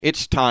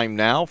It's time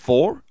now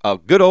for a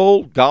good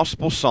old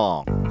gospel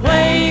song.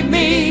 Play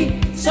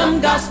me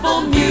some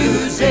gospel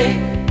music.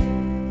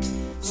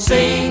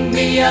 Sing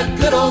me a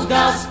good old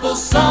gospel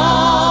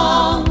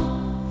song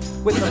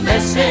with a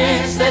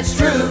message that's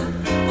true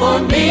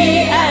for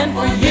me and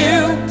for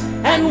you,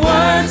 and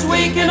words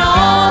we can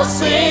all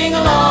sing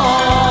along.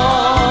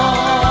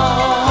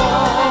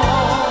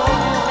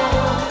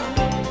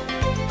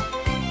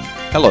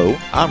 Hello,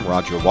 I'm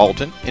Roger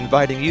Walton,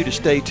 inviting you to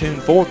stay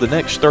tuned for the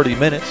next 30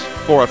 minutes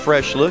for a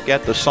fresh look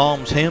at the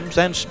psalms, hymns,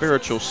 and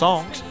spiritual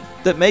songs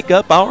that make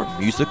up our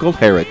musical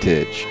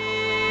heritage.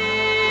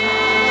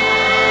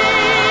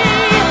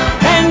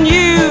 And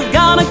you've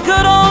got a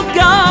good old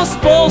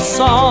gospel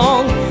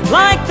song,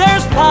 like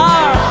there's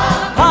power,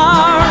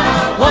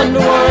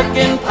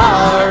 wonder-working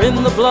power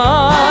in the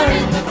blood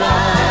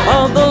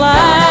of the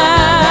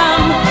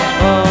Lamb.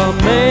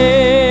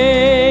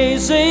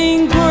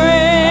 Amazing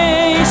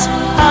grace,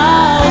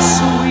 how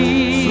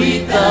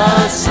sweet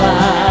the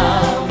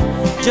sound,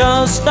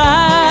 just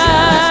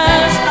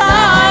as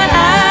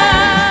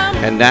I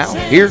am. And now,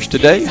 here's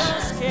today's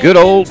good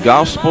old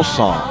gospel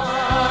song.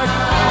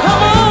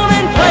 Come on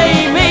and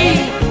play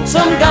me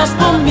some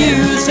gospel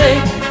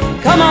music.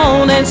 Come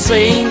on and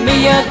sing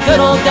me a good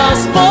old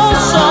gospel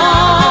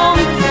song,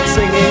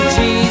 singing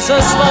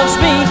Jesus loves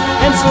me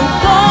and some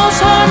close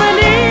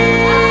harmony.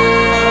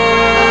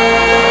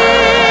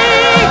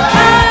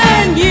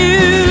 And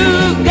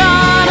you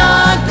got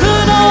a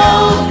good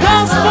old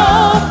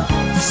gospel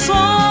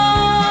song.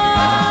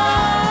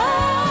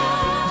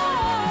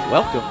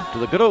 Welcome to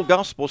the Good Old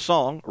Gospel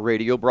Song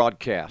radio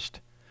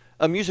broadcast,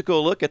 a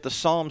musical look at the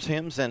psalms,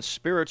 hymns, and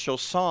spiritual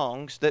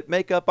songs that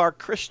make up our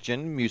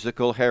Christian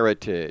musical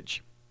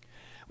heritage.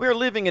 We are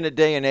living in a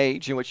day and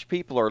age in which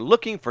people are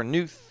looking for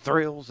new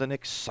thrills and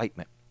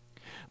excitement.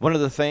 One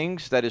of the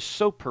things that is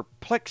so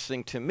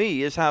perplexing to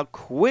me is how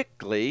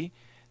quickly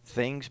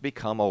things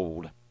become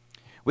old.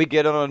 We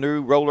get on a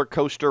new roller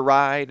coaster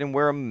ride and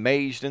we're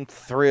amazed and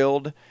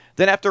thrilled.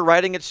 Then after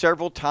riding it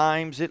several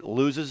times, it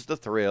loses the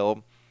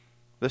thrill.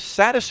 The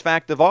saddest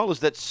fact of all is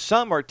that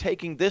some are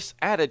taking this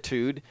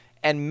attitude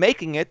and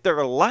making it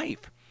their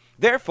life.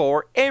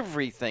 Therefore,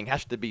 everything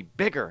has to be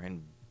bigger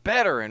and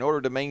better in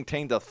order to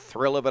maintain the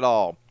thrill of it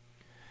all.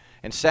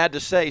 And sad to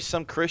say,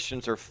 some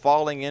Christians are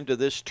falling into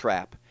this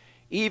trap,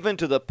 even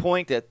to the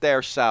point that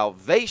their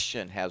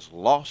salvation has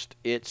lost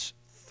its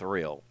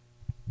thrill.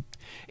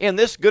 In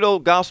this good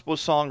old gospel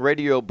song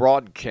radio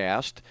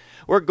broadcast,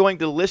 we're going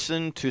to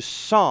listen to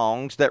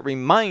songs that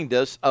remind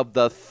us of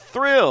the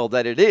thrill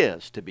that it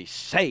is to be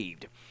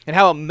saved, and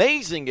how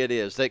amazing it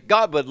is that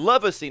God would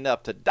love us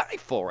enough to die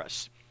for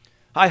us.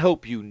 I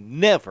hope you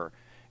never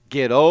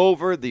get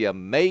over the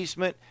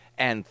amazement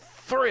and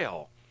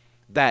thrill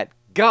that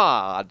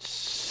God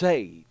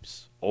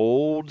saves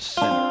old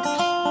sinners.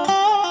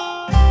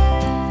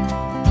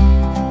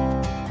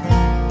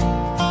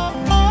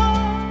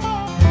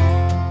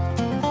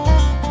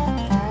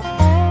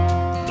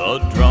 The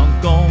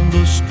drunk on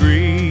the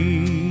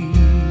street,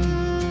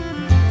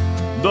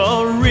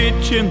 the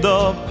rich in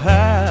the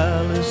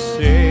palaces,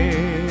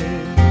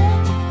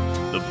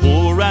 the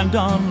poor and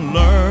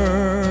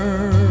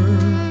unlearned,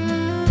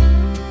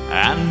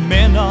 and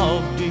men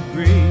of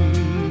degree,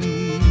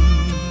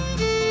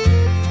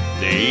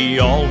 they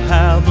all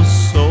have a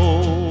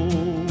soul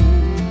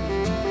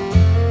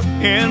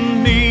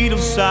in need of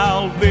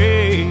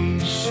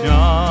salvation,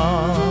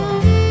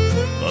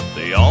 but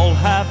they all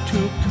have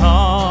to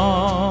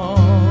come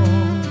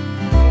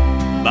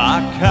by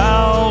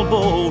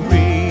Calvary.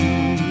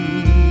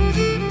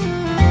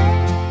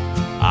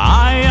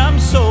 I am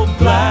so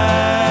glad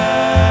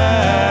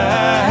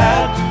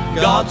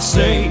God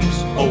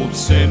saves old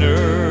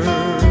sinners.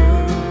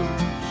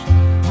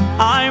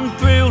 I'm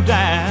thrilled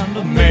and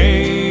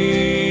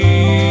amazed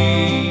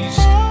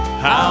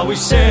how He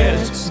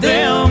sets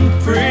them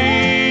free.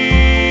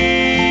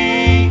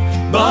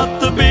 But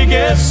the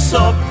biggest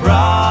surprise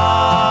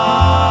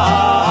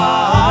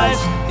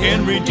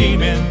in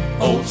redeeming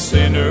old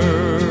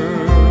sinners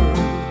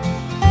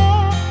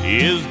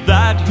is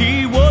that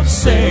He would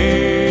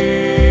save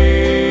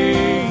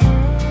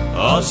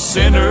a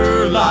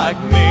sinner like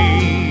me.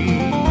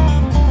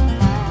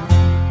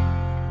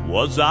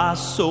 Was I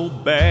so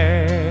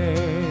bad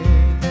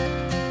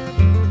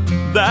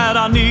that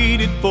I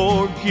needed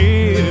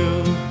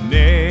forgiveness?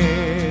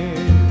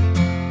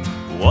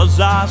 Was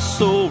I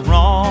so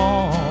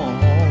wrong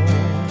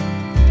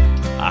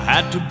I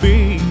had to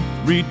be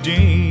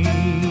redeemed?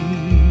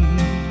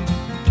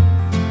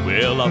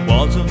 Well, I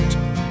wasn't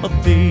a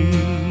thief,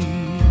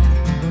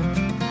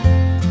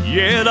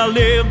 yet I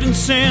lived in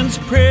sin's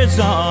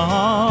prison.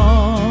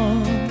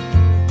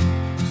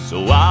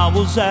 So I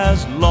was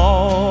as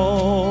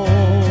lost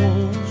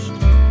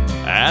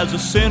as a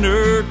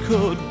sinner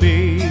could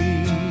be.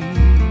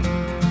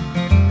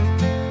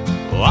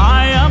 Oh,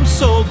 I am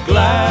so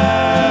glad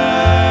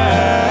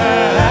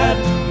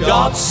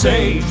God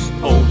saves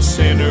old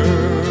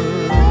sinners.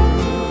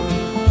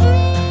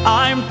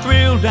 I'm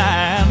thrilled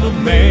and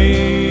amazed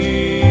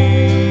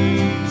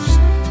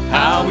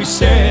how He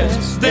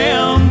sets them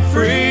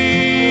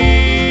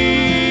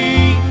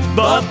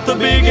But the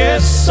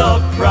biggest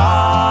surprise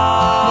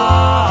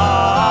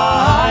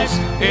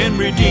in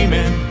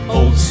redeeming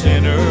old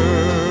sinners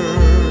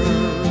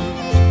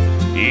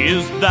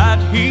is that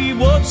He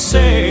would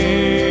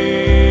save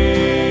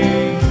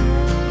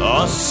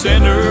a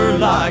sinner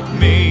like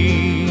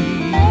me.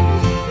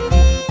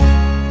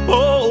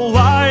 Oh,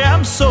 I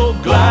am so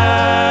glad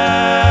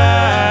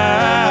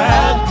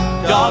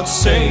God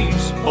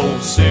saves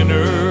old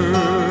sinners.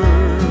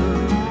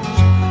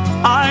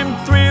 I'm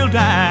thrilled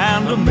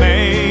and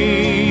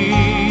amazed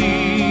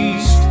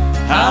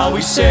how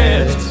He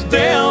sets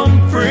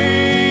them free.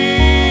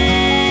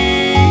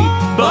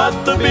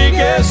 But the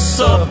biggest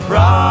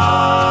surprise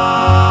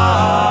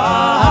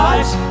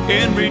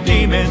in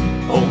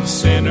redeeming old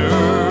sinners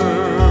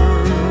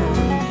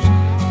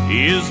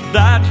is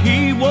that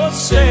He will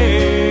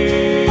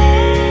save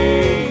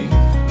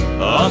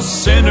a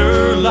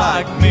sinner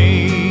like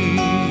me.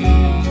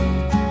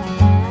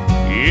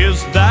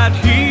 Is that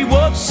He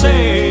would save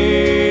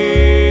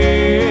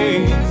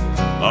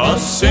a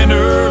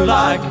sinner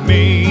like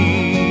me.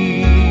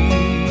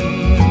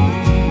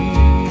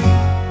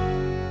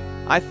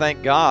 I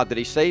thank God that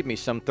He saved me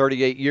some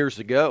 38 years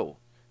ago,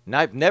 and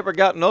I've never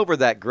gotten over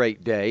that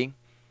great day.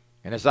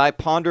 And as I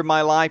ponder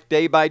my life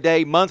day by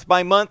day, month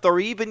by month, or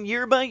even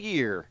year by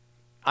year,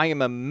 I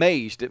am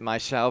amazed at my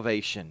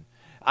salvation.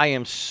 I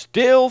am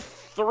still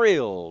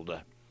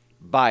thrilled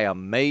by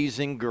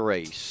amazing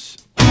grace.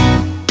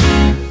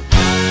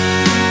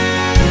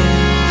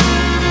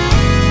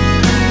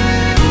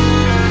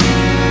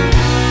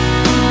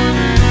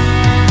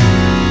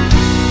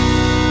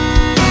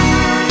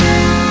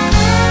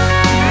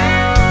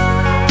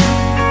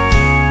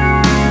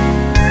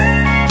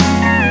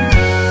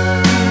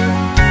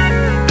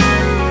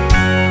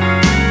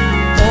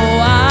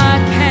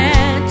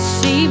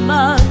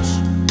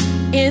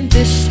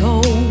 This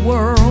whole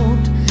world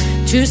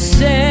to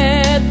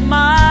set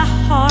my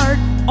heart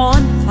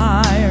on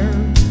fire,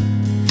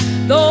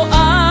 though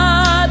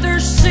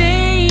others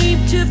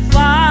seem to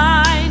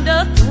find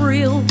a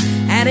thrill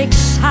and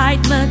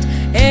excitement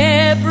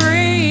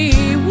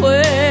everywhere,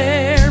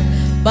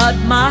 but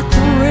my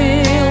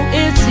thrill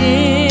is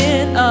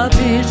in a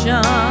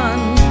vision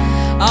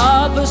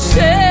of a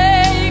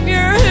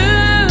Savior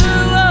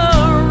who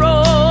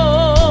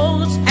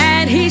arose,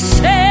 and He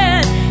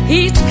said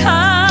He's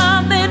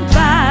coming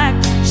back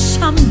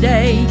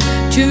someday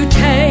to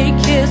take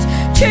His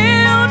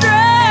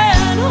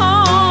children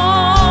home.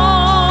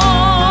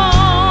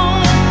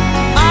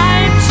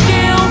 I'm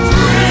still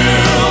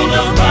thrilled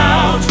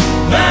about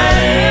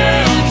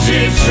that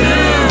empty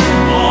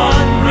tomb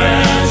on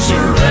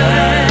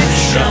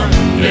Resurrection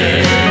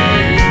Day,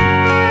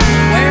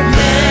 where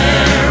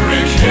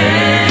Mary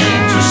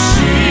came to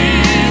see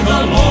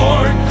the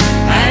Lord,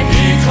 and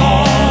He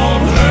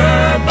called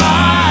her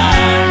by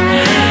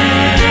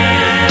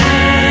name.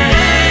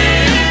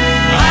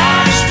 I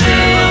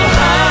still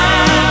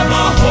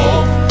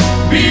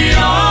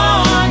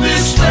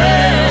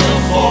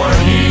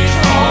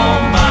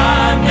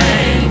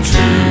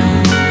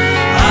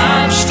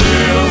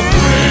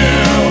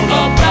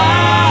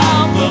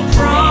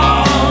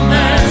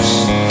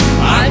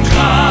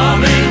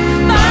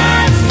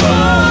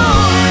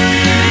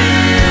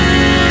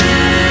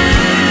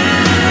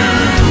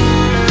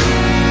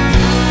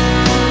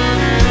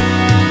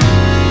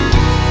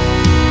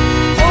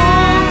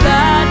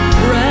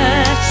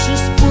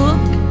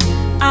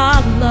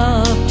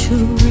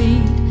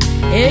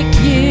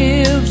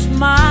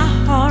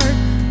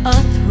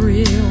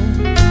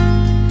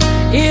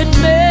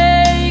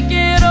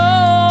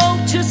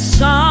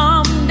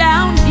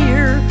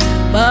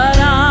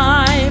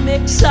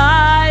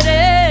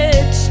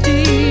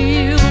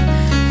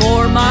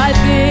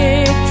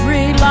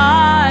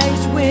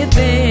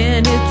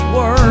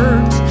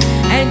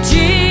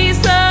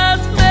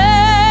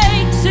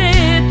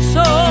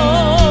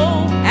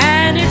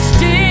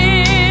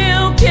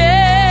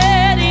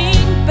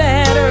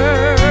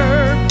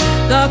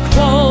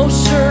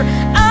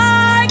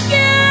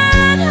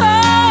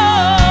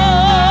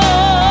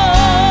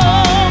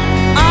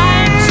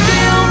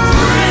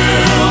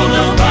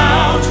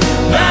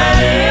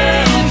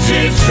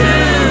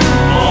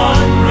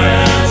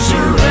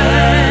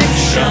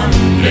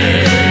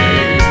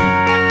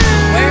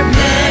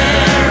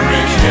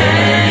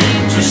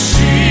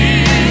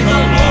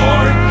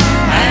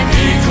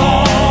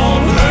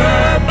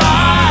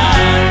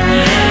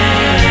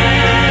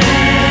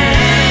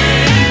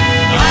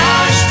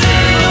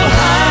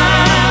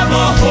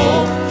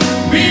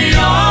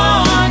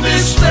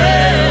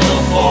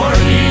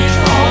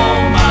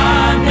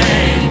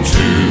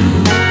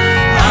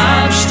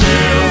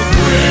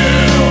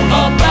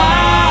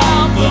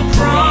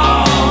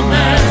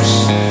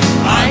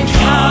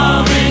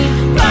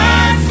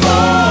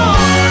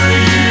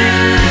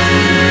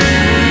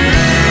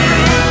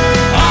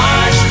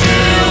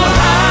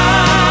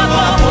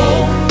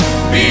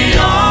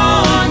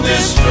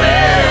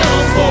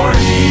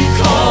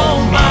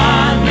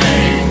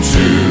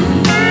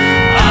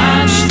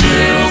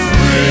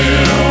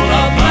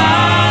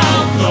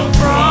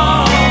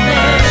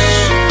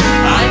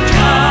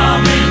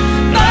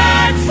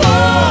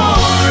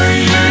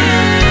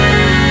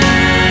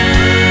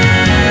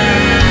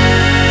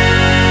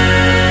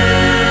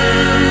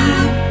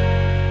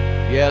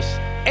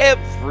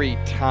Every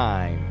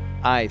time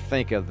I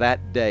think of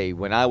that day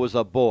when I was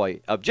a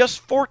boy of just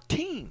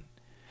 14,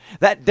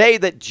 that day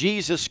that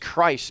Jesus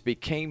Christ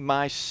became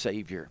my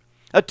Savior,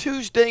 a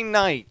Tuesday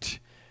night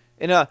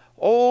in an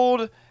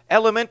old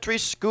elementary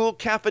school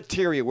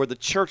cafeteria where the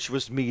church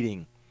was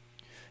meeting,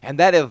 and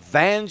that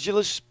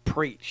evangelist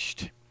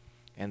preached.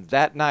 And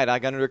that night I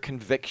got under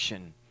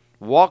conviction,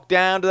 walked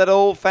down to that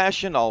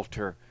old-fashioned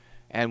altar,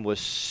 and was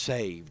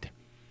saved.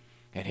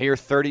 And here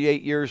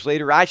 38 years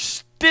later, I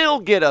still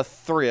get a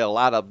thrill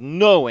out of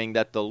knowing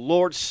that the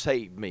Lord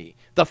saved me.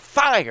 The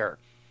fire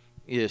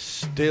is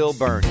still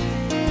burning.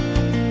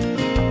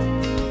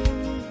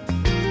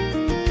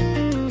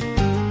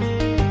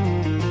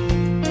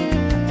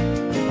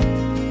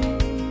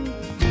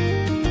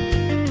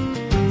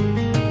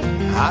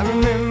 I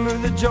remember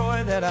the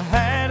joy that I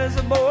had as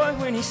a boy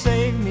when He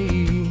saved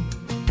me.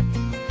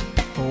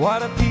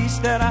 What a peace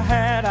that I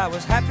had. I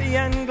was happy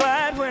and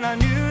glad when I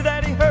knew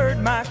that He heard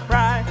my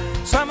cry.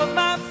 Some of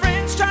my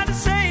friends tried to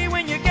say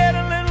when you get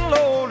a little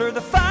older,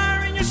 the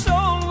fire in your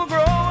soul will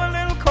grow a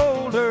little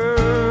colder.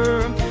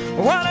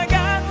 What I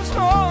got was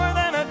more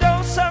than a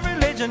dose of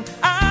religion.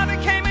 I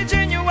became a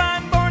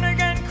genuine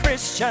born-again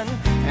Christian,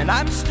 and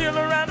I'm still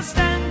around to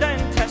stand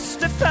and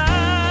testify.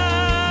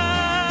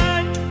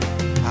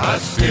 I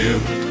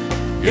still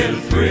get a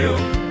thrill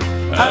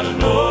out of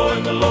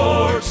knowing the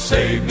Lord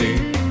saved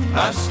me.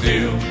 I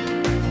still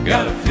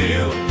got a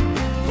feel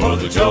for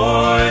the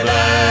joy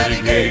that He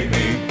gave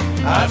me.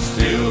 I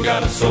still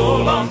got a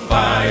soul on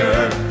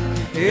fire.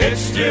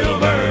 It's still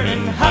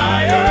burning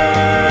higher.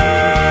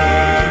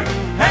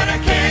 And I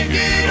can't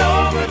get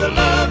over the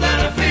love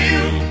that I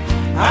feel.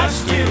 I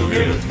still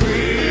get a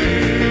thrill.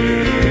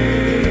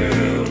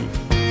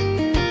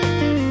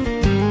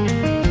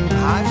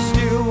 I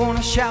still want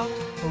to shout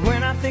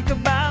when I think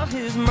about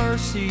His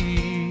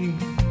mercy.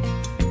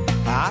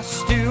 I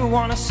still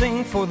want to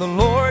sing for the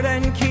Lord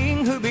and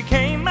King who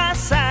became my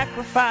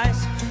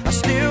sacrifice. I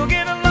still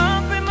get a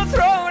lump in my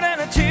throat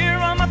and a tear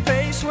on my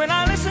face when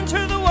I listen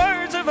to the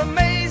words of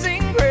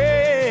amazing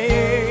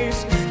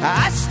grace.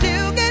 I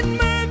still get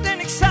moved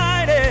and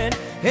excited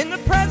in the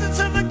presence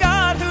of the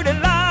God who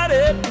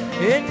delighted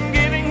in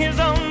giving His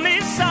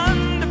only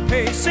Son to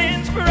pay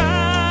sin's price.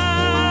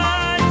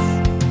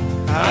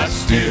 I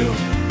still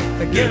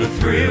get a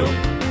thrill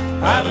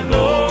out of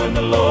knowing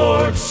the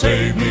Lord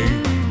saved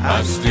me.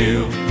 I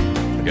still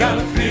got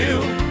a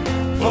feel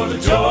for the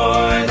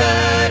joy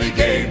that He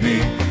gave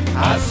me.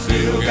 I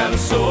still got a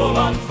soul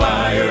on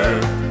fire.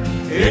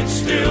 It's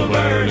still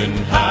burning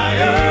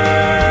higher.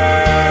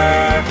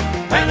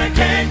 And I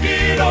can't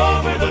get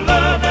over the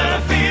love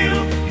that I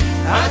feel.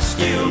 I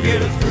still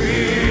get a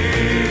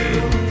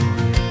thrill.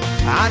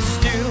 I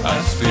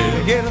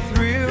still get a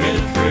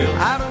thrill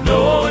out of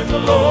knowing the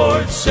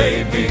Lord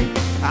saved me.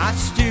 I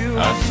still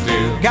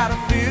got a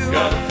feel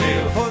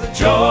for the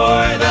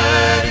joy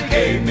that He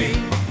gave me.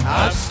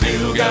 I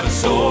still got a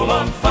soul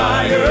on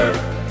fire.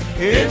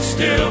 It's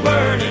still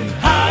burning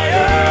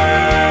higher.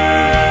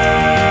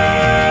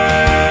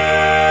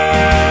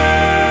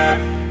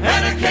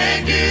 And I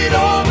can't get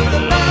over the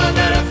love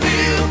that I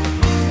feel.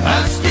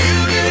 I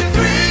still get a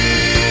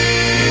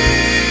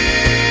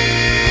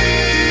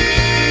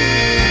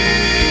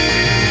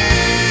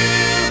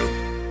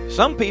thrill.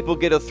 Some people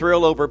get a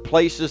thrill over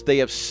places they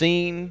have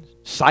seen,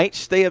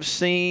 sights they have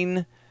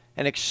seen,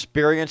 and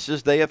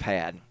experiences they have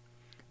had.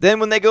 Then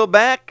when they go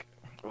back,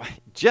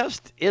 it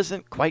just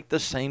isn't quite the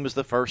same as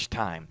the first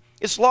time.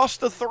 It's lost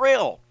the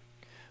thrill.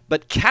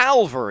 But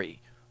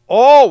Calvary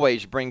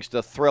always brings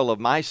the thrill of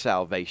my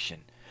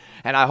salvation.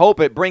 And I hope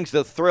it brings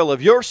the thrill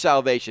of your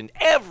salvation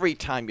every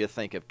time you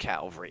think of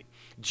Calvary.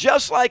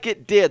 Just like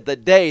it did the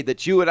day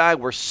that you and I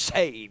were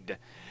saved.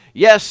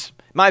 Yes,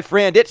 my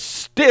friend, it's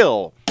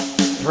still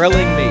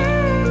thrilling me.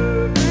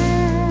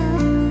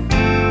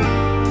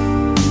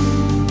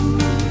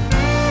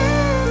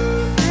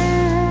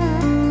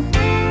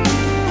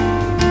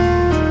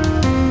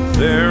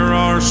 There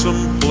are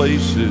some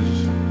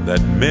places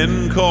that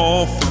men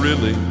call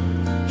thrilling.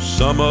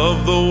 Some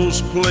of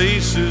those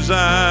places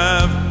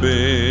I've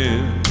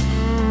been.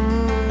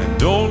 And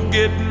don't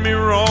get me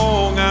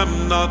wrong,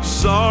 I'm not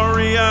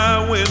sorry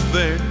I went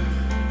there.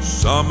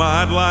 Some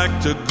I'd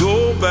like to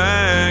go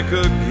back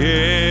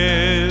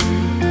again.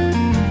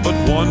 But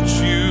once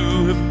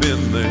you have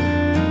been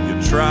there,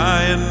 you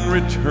try and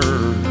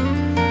return.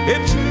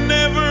 It's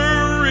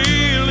never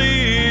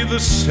really the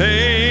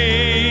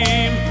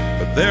same.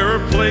 But there are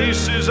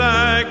places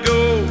I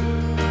go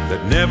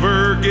that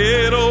never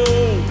get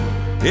old.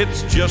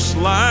 It's just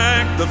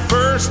like the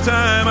first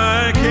time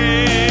I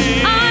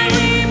came. I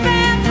weep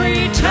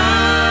every time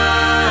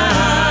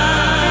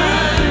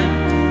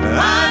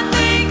I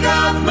think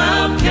of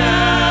Mount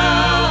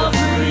Calvary,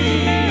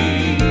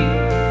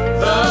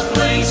 the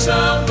place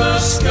of the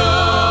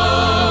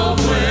skull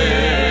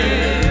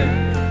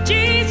where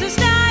Jesus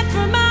died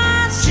for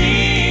my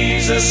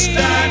sins. Jesus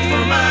died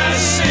for my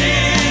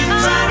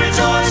sins. I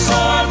rejoice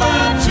o'er the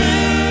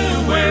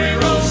tomb where He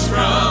rose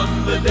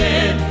from the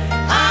dead.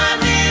 I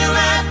kneel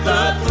at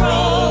the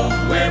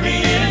throne where He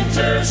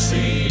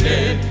intercedes.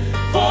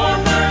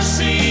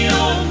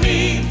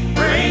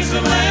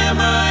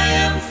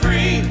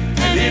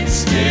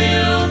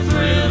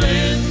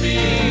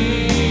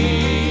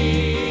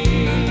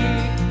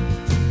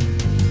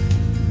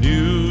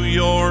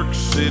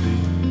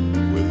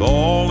 with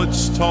all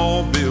its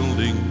tall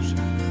buildings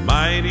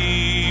might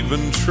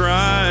even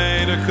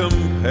try to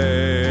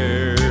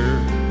compare.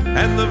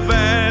 And the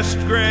vast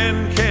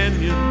Grand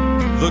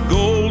Canyon, the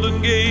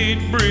Golden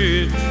Gate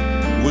Bridge,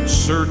 would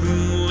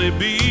certainly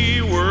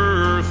be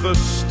worth a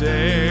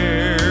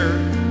stare.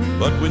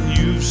 But when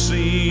you've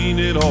seen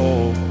it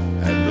all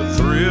and the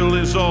thrill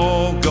is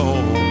all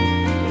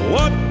gone,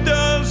 what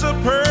does a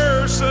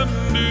person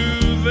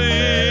do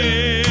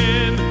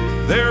then?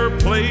 There are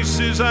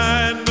places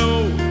I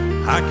know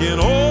I can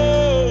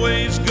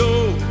always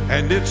go,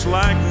 and it's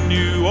like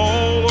new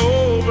all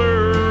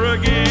over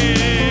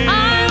again.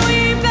 I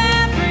weep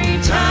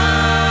every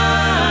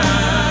time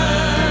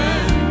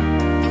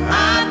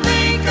I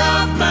think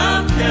of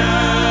Mount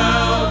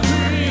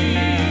Calvary,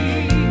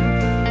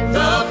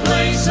 the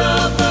place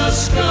of the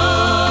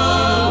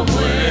skull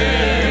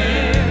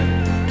where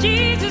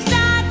Jesus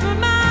died for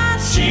my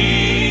sins.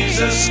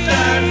 Jesus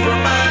died for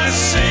my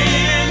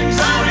sins.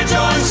 I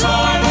rejoice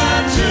o'er the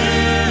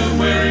tomb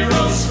where he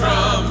rose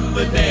from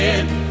the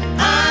dead.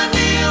 I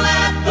kneel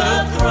at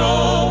the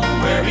throne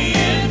where he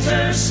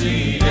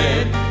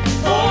interceded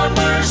for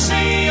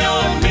mercy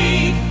on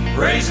me.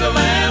 Praise the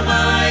Lamb,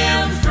 I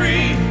am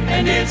free,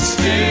 and it's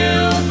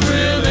still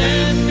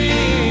thrilling me.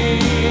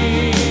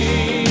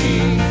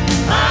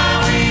 I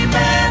weep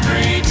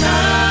every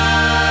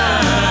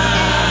time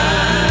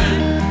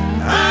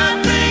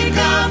I think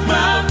of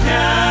Mount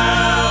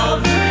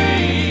Calvary,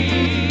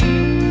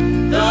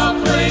 the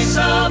place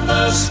of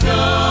the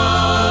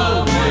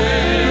skull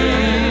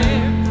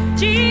where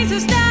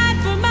Jesus died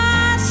for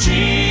my sins.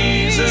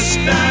 Jesus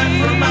died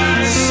for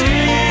my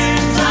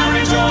sins. I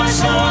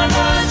rejoice o'er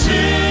the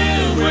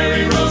tomb where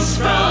he rose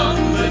from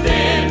the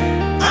dead.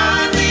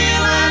 I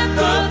kneel at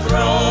the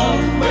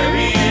throne where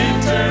he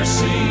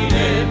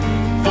interceded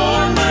for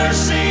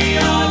mercy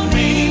on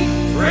me.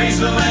 Praise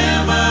the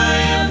Lamb, I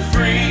am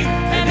free,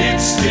 and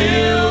it's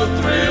still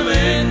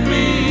thrilling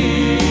me.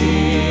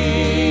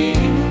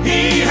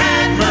 He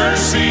had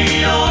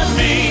mercy on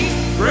me.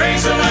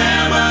 Praise the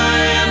Lamb, I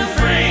am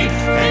free,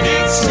 and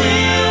it's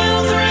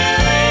still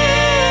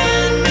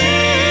thrilling me.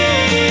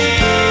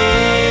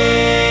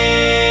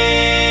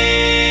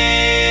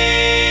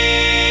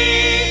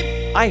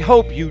 I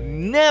hope you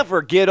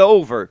never get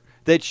over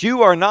that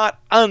you are not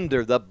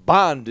under the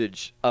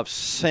bondage of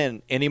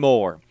sin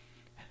anymore.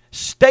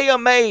 Stay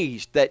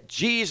amazed that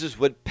Jesus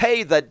would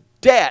pay the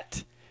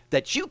debt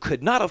that you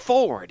could not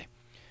afford.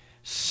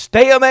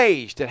 Stay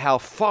amazed at how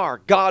far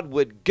God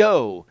would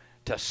go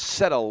to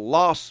set a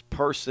lost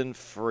person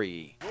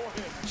free,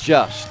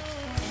 just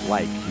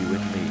like you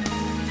and me.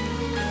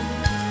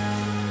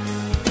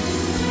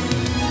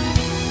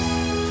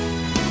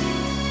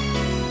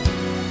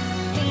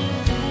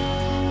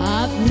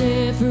 I've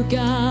never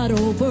got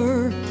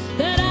over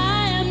that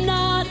I am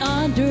not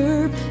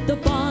under the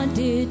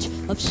bondage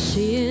of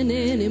sin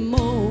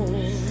anymore.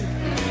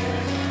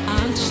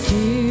 I'm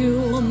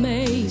still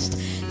amazed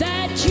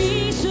that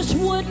Jesus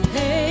would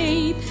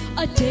pay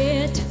a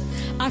debt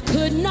I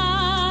could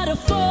not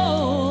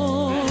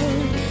afford.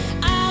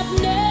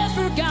 I've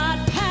never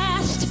got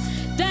past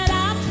that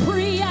I'm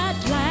free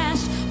at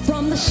last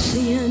from the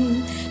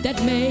sin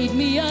that made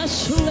me a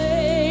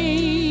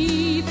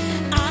slave.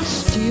 I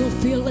still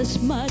feel as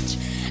much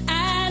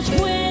as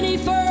when he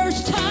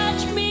first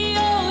touched me.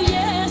 Oh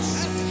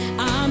yes,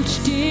 I'm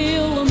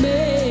still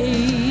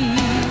amazed.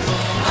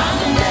 I'm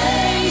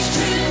amazed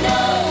to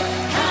know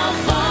how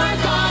far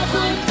God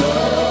would go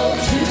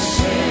to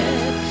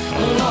set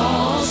a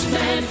lost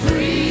man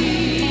free.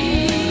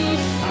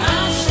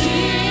 I'm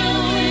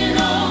still in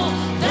awe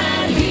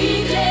that he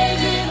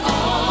gave it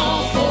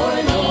all for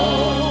an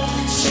old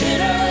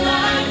sinner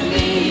like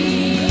me.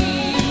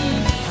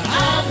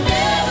 I've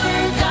never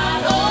got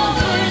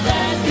over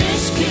that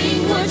this king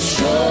would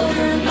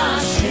shoulder my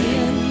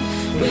sin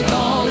with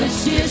all its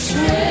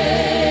disgrace.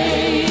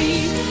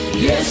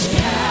 Yes,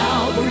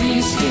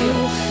 Calvary's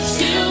hill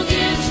still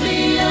gives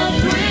me a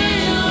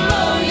thrill.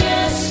 Oh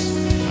yes,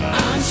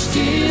 I'm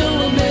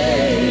still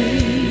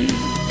amazed.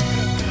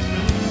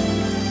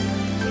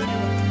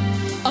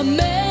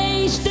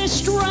 Amazed this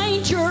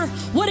stranger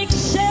would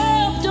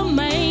accept a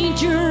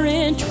manger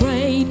and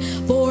trade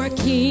for a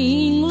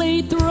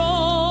kingly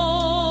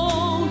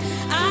throne.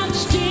 I'm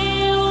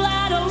still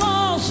at a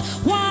loss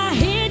why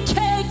he'd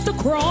take the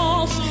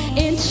cross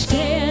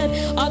instead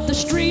of the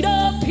street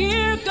of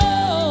pure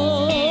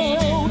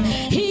gold.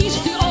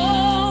 He's the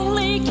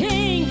only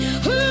king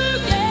who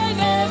gave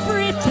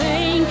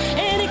everything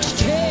in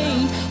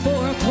exchange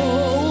for a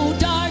cold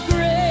dark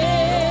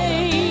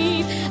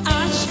grave.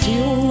 I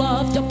still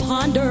love to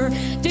ponder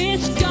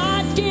this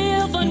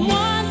God-given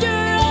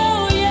wonder.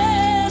 Oh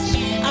yes,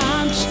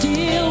 I'm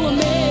still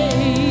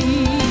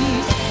amazed.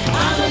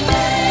 I'm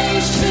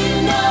amazed to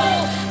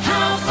know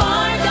how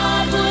far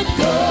God would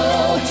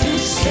go to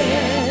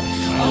set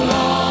a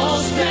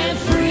lost man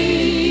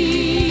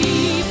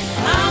free.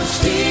 I'm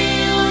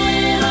still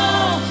in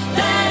awe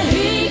that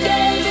he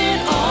gave it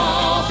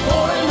all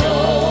for an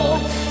old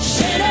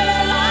sinner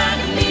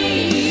like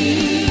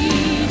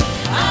me.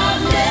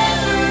 I've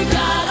never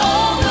got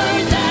over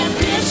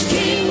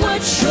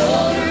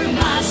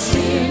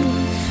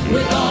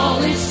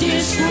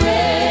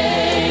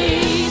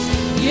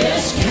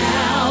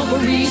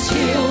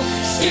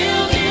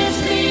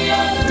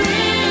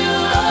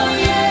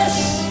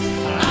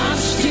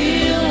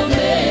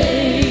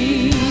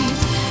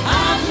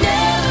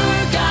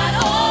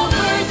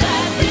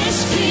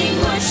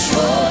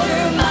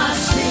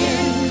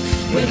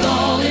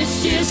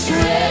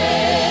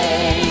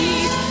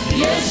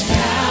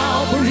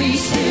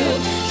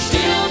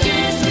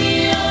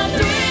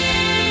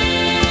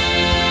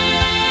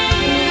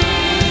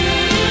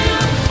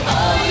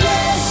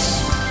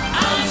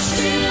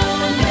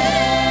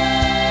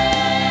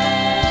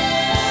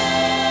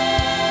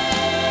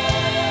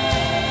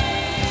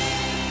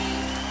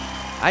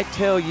I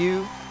tell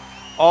you,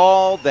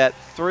 all that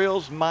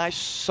thrills my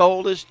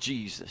soul is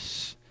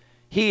Jesus.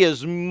 He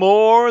is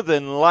more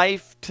than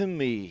life to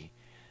me,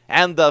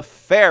 and the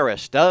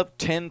fairest of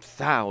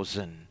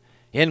 10,000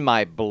 in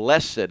my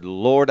blessed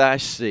Lord I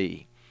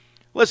see.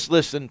 Let's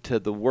listen to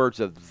the words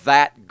of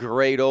that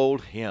great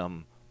old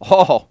hymn.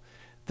 Oh,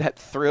 that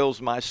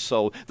thrills my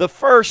soul. The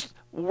first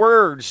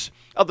words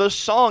of the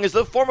song is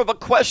the form of a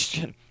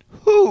question.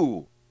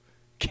 Who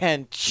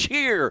can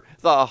cheer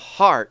the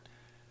heart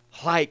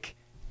like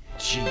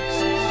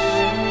Jesus?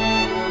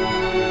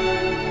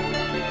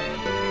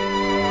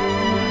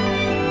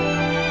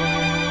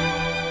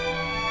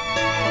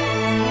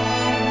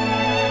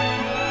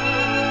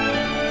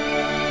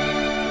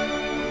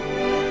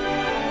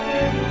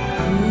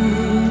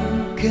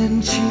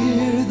 Can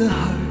cheer the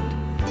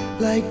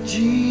heart like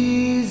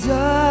Jesus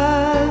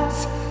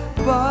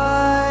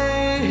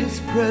by His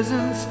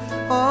presence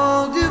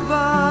all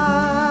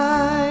divine,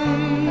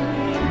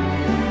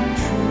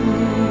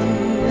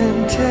 true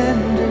and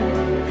tender,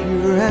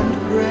 pure and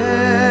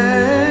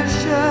precious.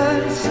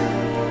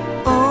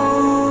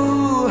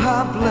 Oh,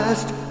 how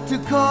blessed to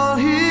call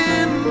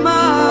Him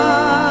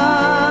mine.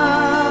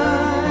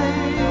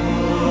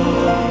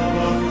 Love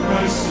of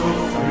Christ so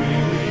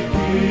freely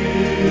given,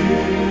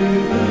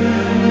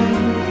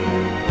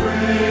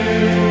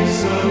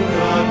 grace of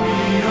God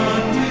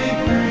beyond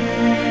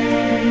degree,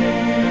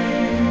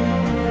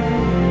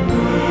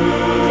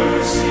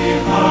 mercy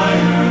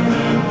higher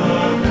than the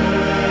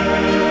heaven,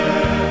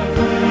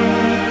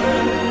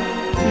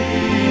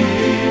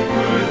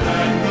 deeper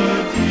than the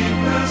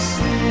deepest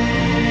sea.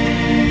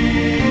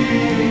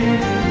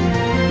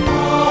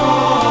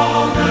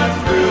 All that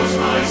thrills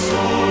my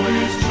soul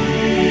is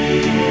Jesus.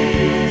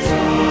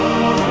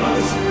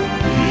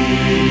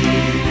 He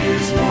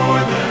is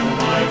more than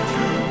life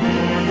to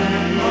me,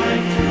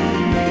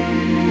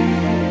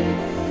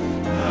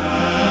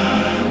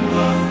 and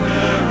the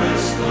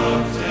fairest of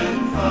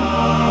 10,000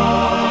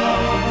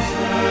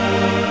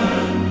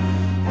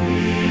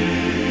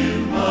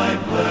 in my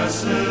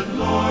blessed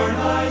Lord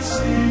I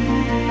see.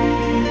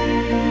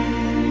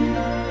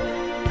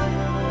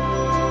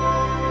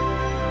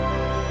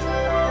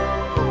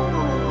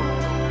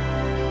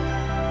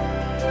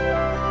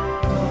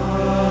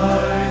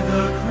 By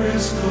the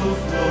crystal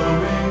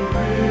flowing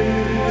river,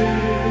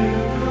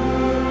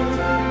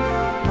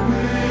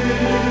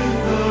 with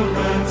the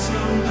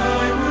ransomed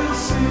I will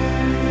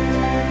sing,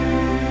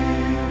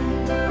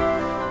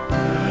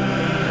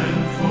 and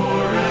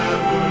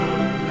forever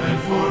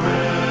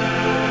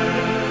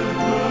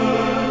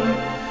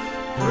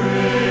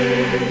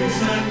praise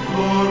and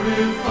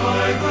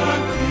glorify the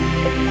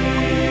King.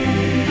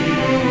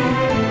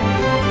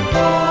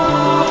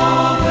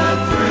 All that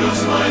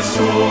thrills my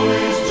soul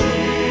is Jesus.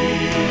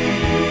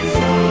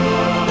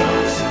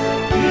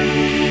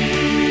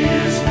 He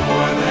is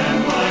more than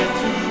life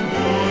to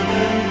me,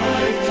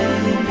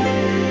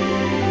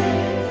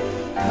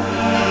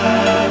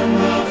 and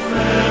the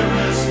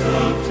fairest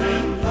of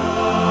 10,000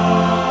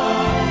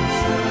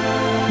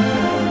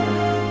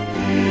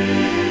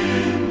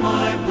 in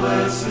my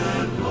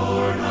blessed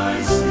Lord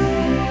I see.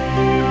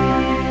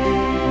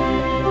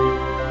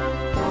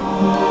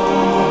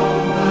 All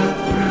that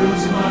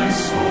thrills my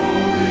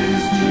soul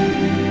is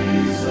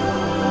Jesus.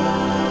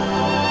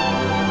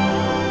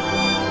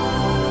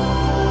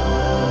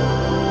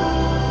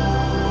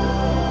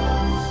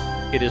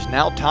 It is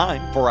now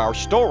time for our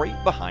story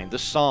behind the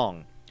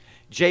song.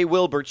 J.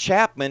 Wilbur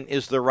Chapman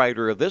is the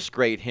writer of this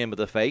great hymn of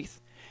the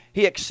faith.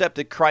 He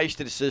accepted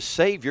Christ as his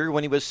Savior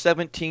when he was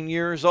 17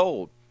 years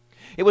old.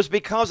 It was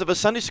because of a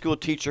Sunday school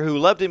teacher who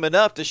loved him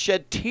enough to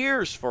shed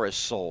tears for his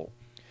soul.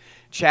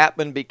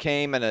 Chapman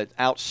became an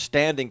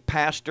outstanding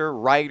pastor,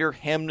 writer,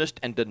 hymnist,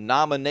 and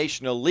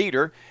denominational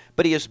leader,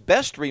 but he is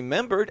best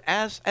remembered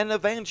as an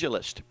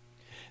evangelist.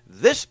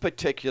 This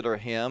particular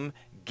hymn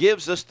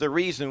gives us the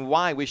reason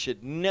why we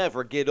should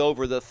never get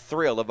over the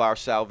thrill of our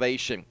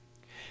salvation.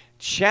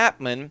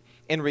 Chapman,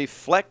 in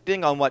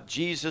reflecting on what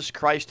Jesus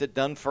Christ had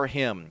done for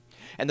him,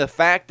 and the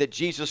fact that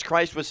Jesus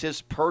Christ was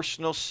his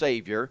personal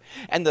Savior,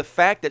 and the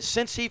fact that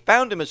since he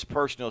found him as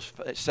personal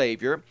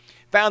Savior,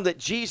 found that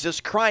Jesus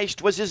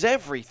Christ was his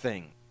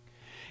everything.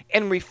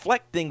 In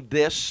reflecting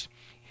this,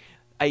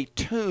 a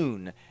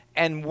tune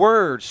and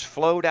words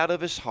flowed out of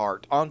his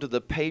heart onto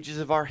the pages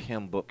of our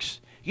hymn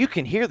books. You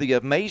can hear the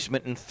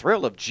amazement and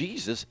thrill of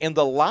Jesus in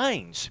the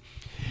lines.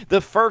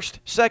 The first,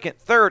 second,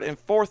 third, and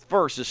fourth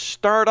verses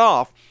start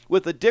off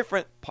with a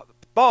different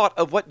thought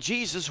of what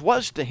Jesus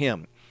was to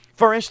him.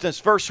 For instance,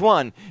 verse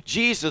 1,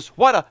 Jesus,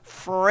 what a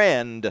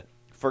friend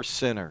for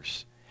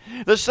sinners.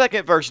 The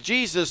second verse,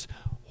 Jesus,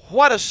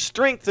 what a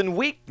strength in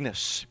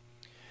weakness.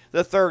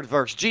 The third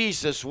verse,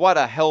 Jesus, what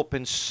a help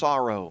in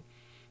sorrow.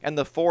 And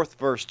the fourth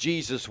verse,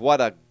 Jesus, what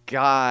a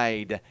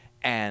guide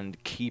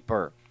and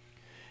keeper.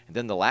 And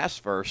then the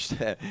last verse,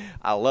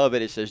 I love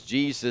it. It says,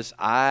 Jesus,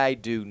 I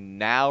do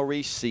now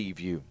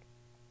receive you.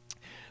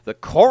 The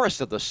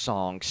chorus of the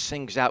song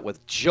sings out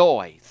with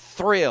joy,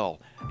 thrill,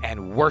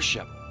 and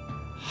worship.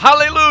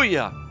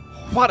 Hallelujah!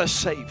 What a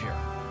Savior!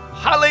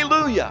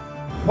 Hallelujah!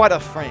 What a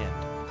friend.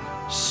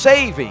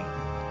 Saving,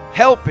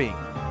 helping,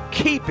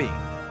 keeping.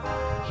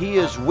 He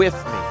is with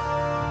me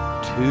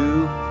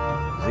to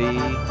the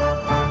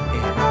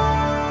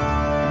end.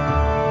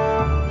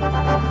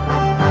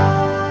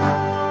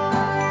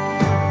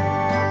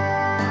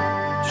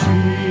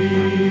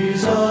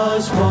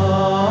 Jesus,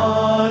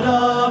 what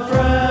a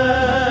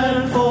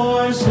friend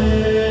for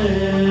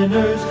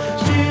sinners.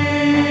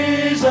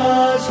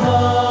 Jesus,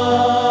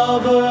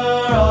 lover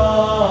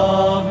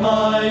of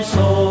my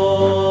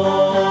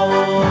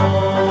soul.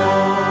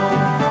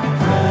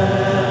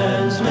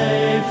 Friends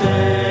may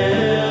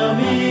fail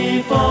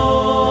me,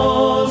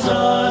 foes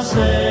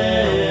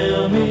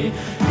assail me.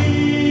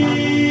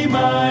 He,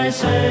 my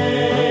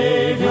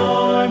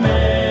Savior,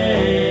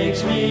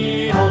 makes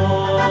me whole.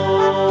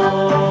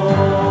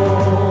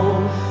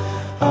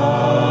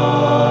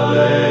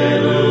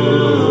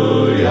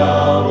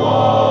 Hallelujah,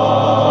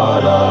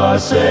 what a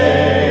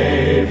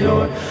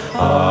Savior.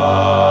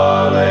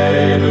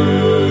 Hallelujah,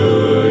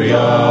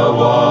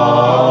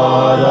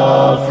 what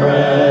a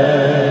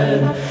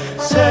friend.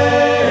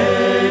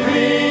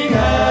 Saving,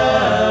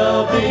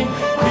 helping,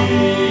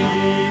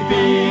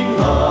 keeping,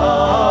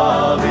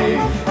 loving.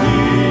 He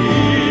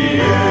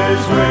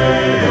is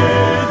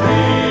with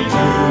me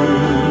to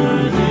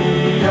the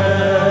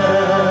end.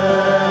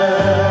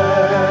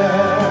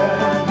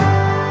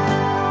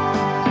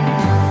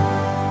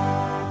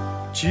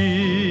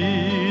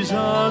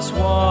 Jesus,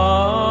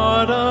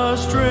 what a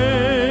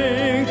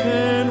strength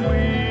and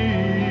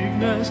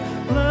weakness.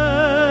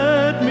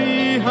 Let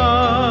me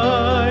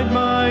hide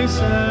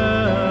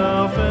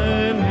myself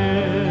in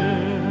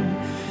Him.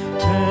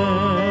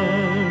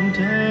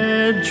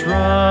 Tempted,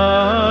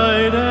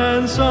 tried,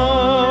 and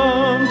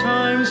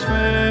sometimes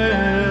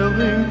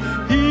failing.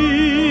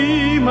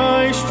 He,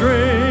 my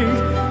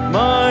strength,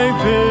 my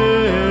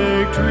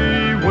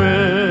victory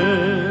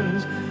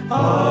wins.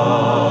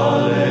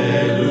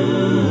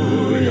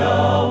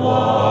 Hallelujah,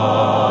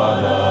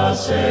 what a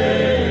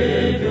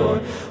Savior.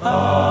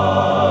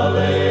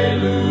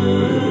 Hallelujah,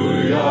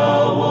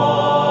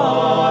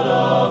 what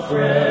a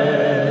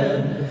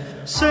friend.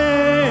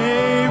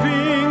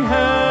 Saving,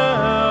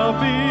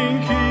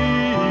 helping,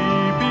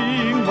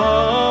 keeping,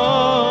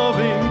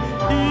 loving.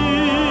 He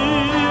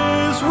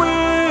is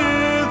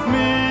with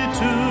me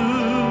to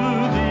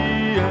the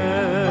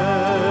end.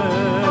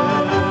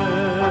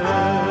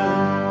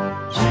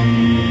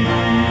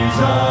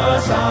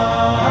 Jesus, I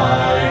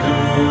do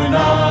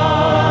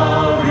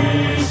now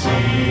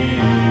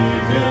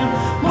receive Him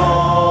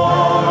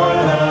more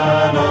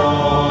than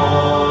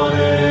all.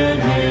 In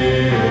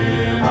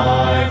Him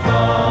I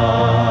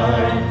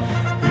find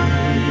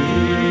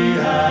He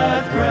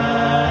hath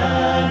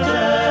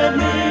granted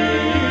me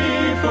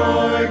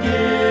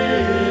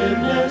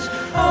forgiveness.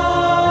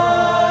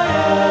 I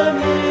am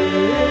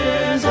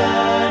His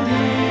and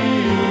He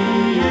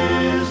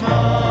is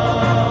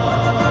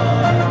mine.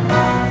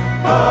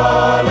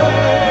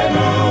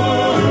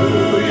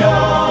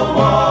 Hallelujah,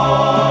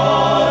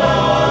 what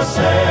a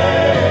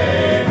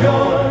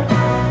Savior.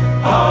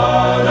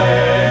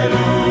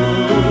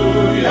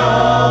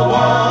 Hallelujah,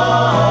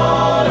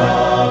 what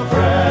a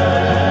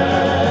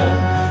friend.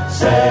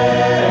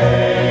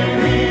 Saving,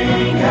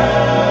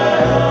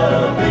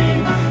 helping,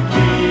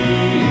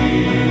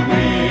 keeping,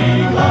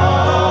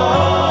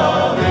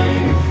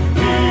 loving.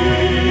 He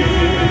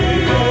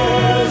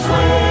is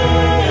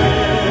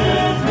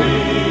with me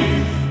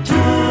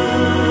to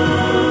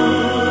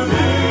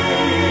the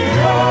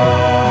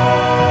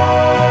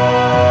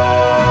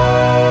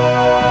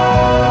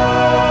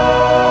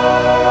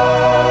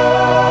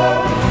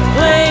end.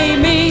 Play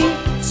me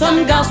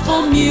some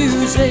gospel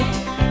music.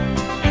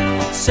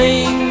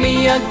 Sing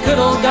me a good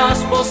old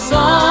gospel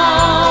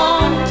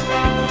song.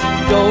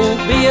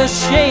 Don't be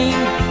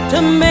ashamed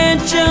to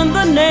mention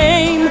the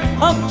name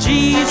of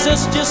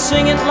Jesus. Just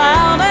sing it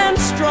loud and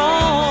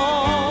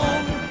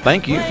strong.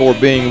 Thank you for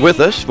being with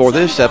us for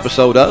this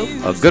episode of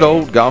A Good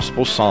Old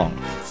Gospel Song.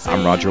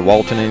 I'm Roger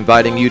Walton,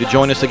 inviting you to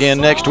join us again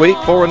next week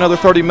for another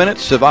 30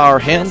 minutes of our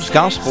hymns,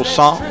 gospel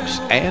songs,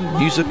 and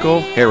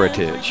musical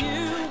heritage.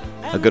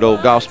 A Good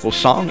Old Gospel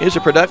Song is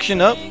a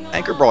production of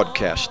Anchor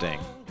Broadcasting.